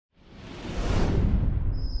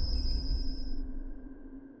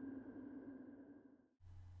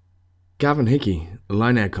Gavin Hickey,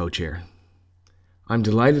 LineoutCoach here. I'm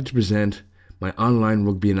delighted to present my online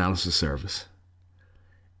rugby analysis service,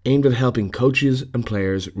 aimed at helping coaches and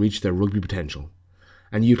players reach their rugby potential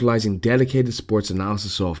and utilising dedicated sports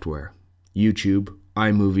analysis software, YouTube,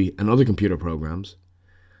 iMovie and other computer programs,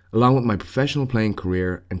 along with my professional playing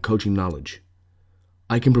career and coaching knowledge.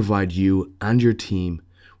 I can provide you and your team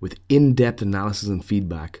with in-depth analysis and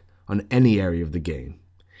feedback on any area of the game,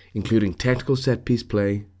 including technical set-piece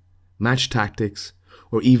play, match tactics,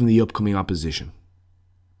 or even the upcoming opposition.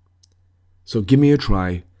 So give me a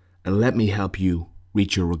try and let me help you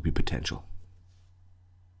reach your rugby potential.